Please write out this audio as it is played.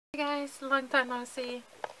guys, long time no see.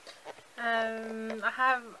 I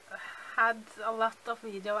have had a lot of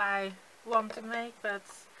video I want to make, but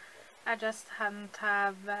I just haven't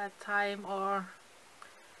have time or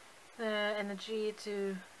energy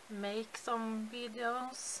to make some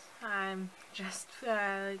videos. I'm just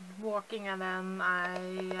working and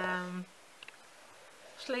then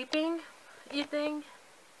sleeping, eating,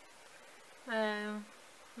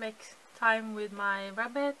 make time with my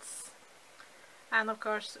rabbits, and of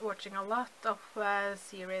course watching a lot of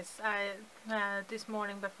series. This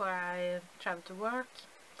morning before I traveled to work,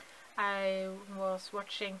 I was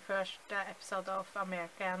watching first episode of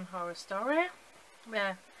American Horror Story,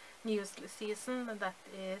 the newest season, that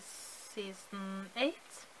is season 8.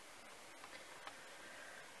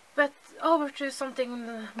 But over to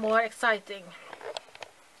something more exciting.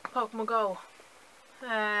 Pokemon Go.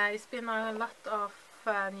 It's been a lot of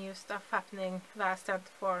new stuff happening last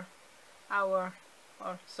 24 hours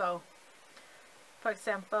or so. For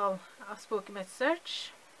example, a spooky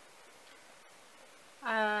message.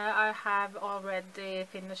 I have already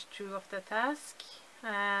finished 2 of the tasks,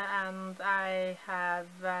 and I have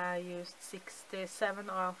used 67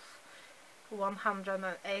 of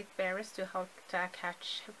 108 berries to help to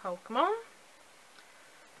catch Pokemon.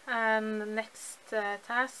 And the next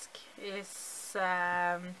task is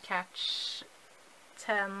catch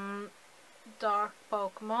 10 dark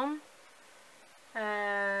Pokemon,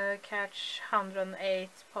 catch 108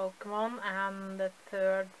 Pokemon, and the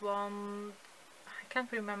third one, I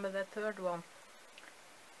can't remember the third one.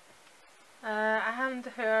 I haven't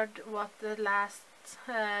heard what the last,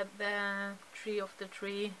 the 3 of the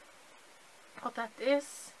 3, what that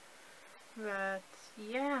is, but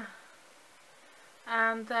yeah.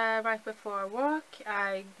 And right before work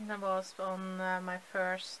I was on my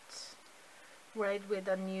first raid with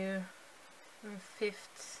a new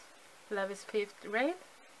 5th raid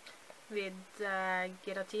with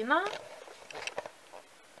Giratina,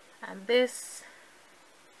 and this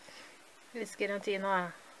is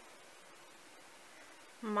Giratina.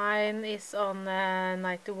 Mine is on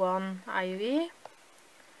 91 IUE,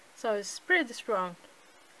 so it's pretty strong.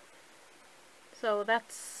 So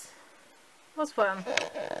was fun.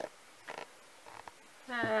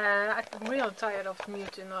 I'm real tired of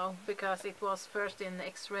Mewtwo now, because it was first in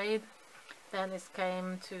X-Raid, then it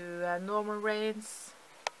came to normal raids.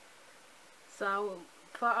 So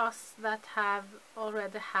for us that have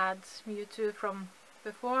already had Mewtwo from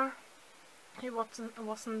before, it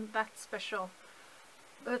wasn't that special.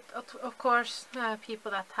 But of course,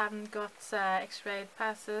 people that haven't got X-Raid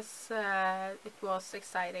passes, it was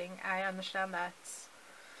exciting. I understand that.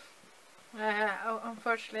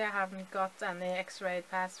 Unfortunately, I haven't got any X-Raid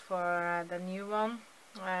pass for the new one.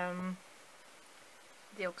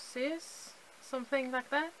 Deoxys, something like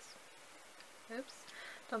that. Oops,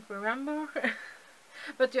 don't remember.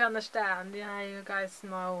 But you understand, yeah, you guys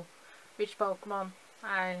know which Pokemon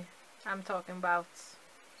I'm talking about.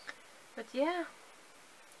 But yeah,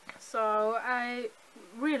 so I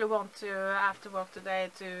really want to, after work today,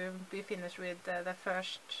 to be finished with the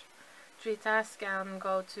first 3 tasks and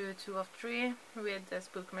go to 2 of 3 with the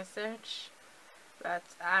spook message. But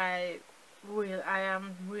I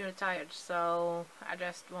am really tired, so I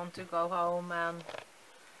just want to go home and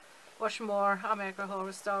watch more American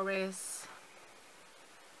Horror Stories.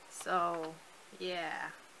 So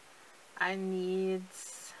yeah, I need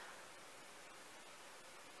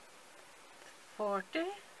 40,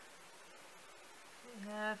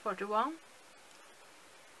 41,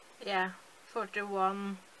 yeah,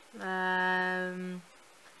 41.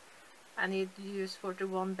 I need to use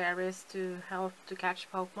 41 berries to help to catch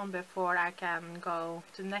Pokemon before I can go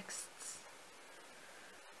to next.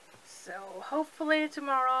 So hopefully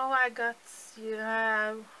tomorrow I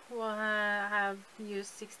have used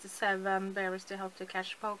 67 berries to help to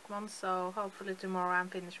catch Pokemon. So hopefully tomorrow I'm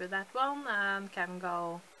finished with that one and can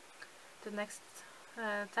go to next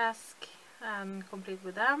task and complete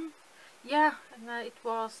with them. Yeah, and it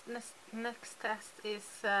was next test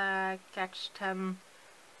is catch 10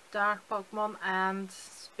 dark Pokemon and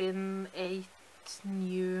spin 8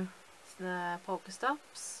 new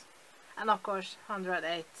Pokestops, and of course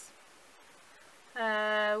 108.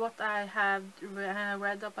 What I have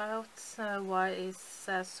read about why is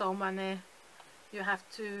so many you have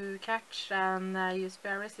to catch and use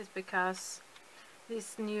berries is because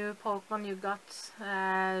this new Pokemon you got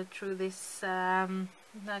through this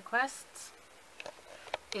quest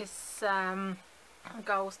is a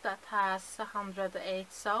ghost that has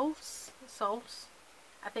 108 souls.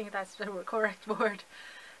 I think that's the correct word.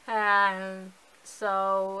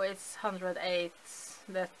 So it's 108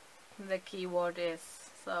 that the keyword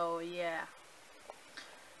is. So yeah.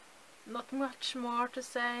 not much more to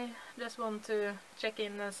say. Just want to check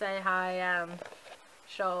in and say hi and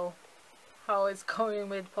show how it's going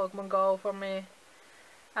with Pokemon Go for me.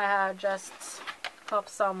 I have just popped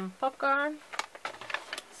some popcorn,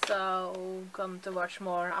 so going to watch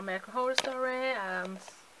more American Horror Story and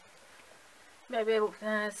maybe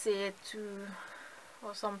see it too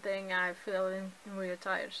or something. I feel really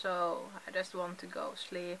tired, so I just want to go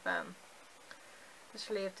sleep and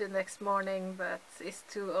sleep the next morning, but it's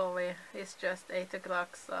too early. It's just 8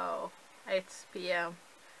 o'clock, so 8 p.m.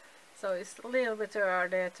 So it's a little bit too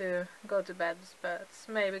early to go to bed, but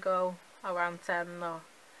maybe go around 10 or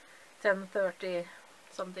 10:30,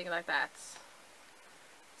 something like that.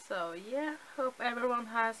 So yeah, hope everyone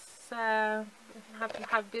has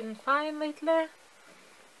have been fine lately.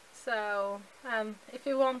 So if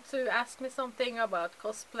you want to ask me something about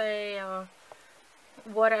cosplay or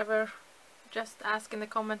whatever, just ask in the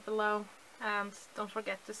comment below, and don't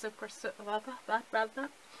forget to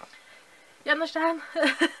you understand?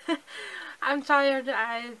 I'm tired.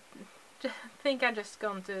 I think I'm just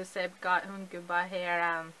going to say goodbye here,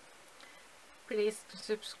 and please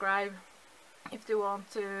subscribe if you want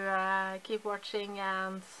to keep watching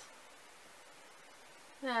and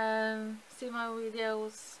see my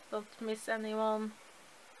videos. Don't miss anyone.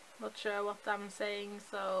 Not sure what I'm saying,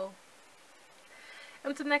 so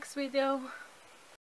until next video.